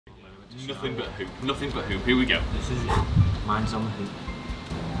Nothing but hoop. Nothing but hoop. Here we go. This is it. Mine's on the hoop.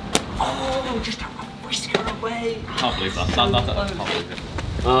 Oh, just a whisker away. I can't believe that. I can't believe it.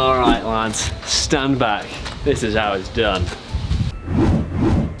 Alright lads, stand back. This is how it's done.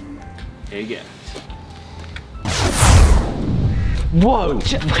 Here you go. Whoa!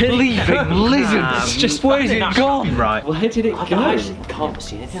 Leaving lizards! Just where's it gone? Right. Where did it go? I can't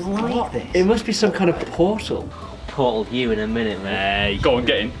see anything like this. It must be some kind of portal. Portal you in a minute, mate. Hey. Go on,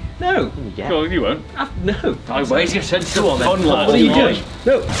 get in. No. Yeah. Go on, you won't. No. I wait your sense of fun, lad. What are you doing?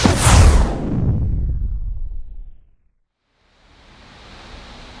 No.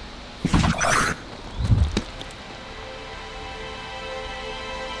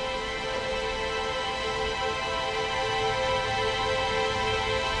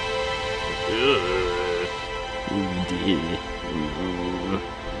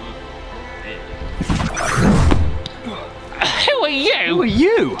 Who are you? Who are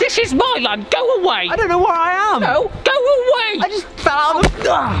you? This is my land. Go away. I don't know where I am. No, go away. I just fell out of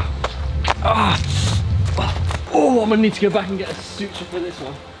the... Oh, I'm gonna need to go back and get a suture for this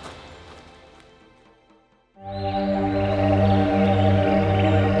one.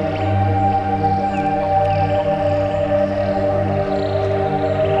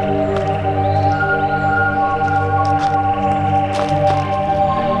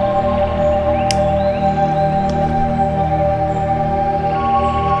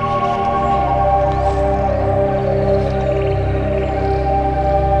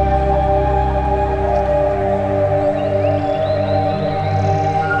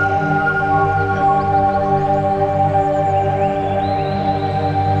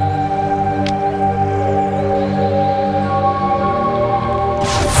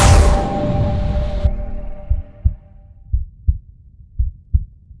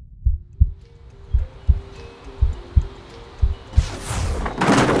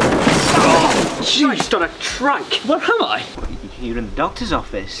 Christ on a track! Where am I? You're in the doctor's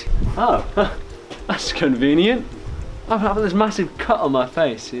office. Oh, that's convenient. I've had this massive cut on my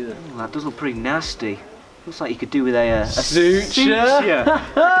face either. Oh, that does look pretty nasty. Looks like you could do with a suture. I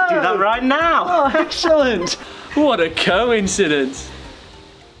could do that right now. Oh, excellent. What a coincidence.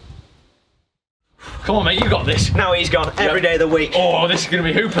 Come on, mate, you got this. Now he's gone every day of the week. Oh, this is going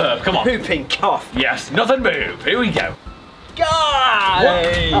to be hooper. Come on. Hooping cough. Yes, nothing but hoop. Here we go.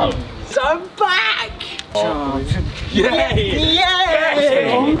 Guys! Oh. So I'm back! Yay!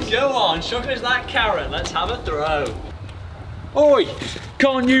 Yay! Go on, shove us that carrot. Let's have a throw. Oi,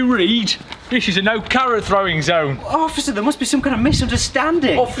 can't you read? This is a no carrot throwing zone. Officer, there must be some kind of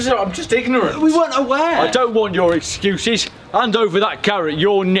misunderstanding. Officer, I'm just ignorant. We weren't aware. I don't want your excuses. Hand over that carrot,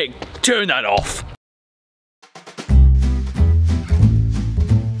 you're Nick. Turn that off.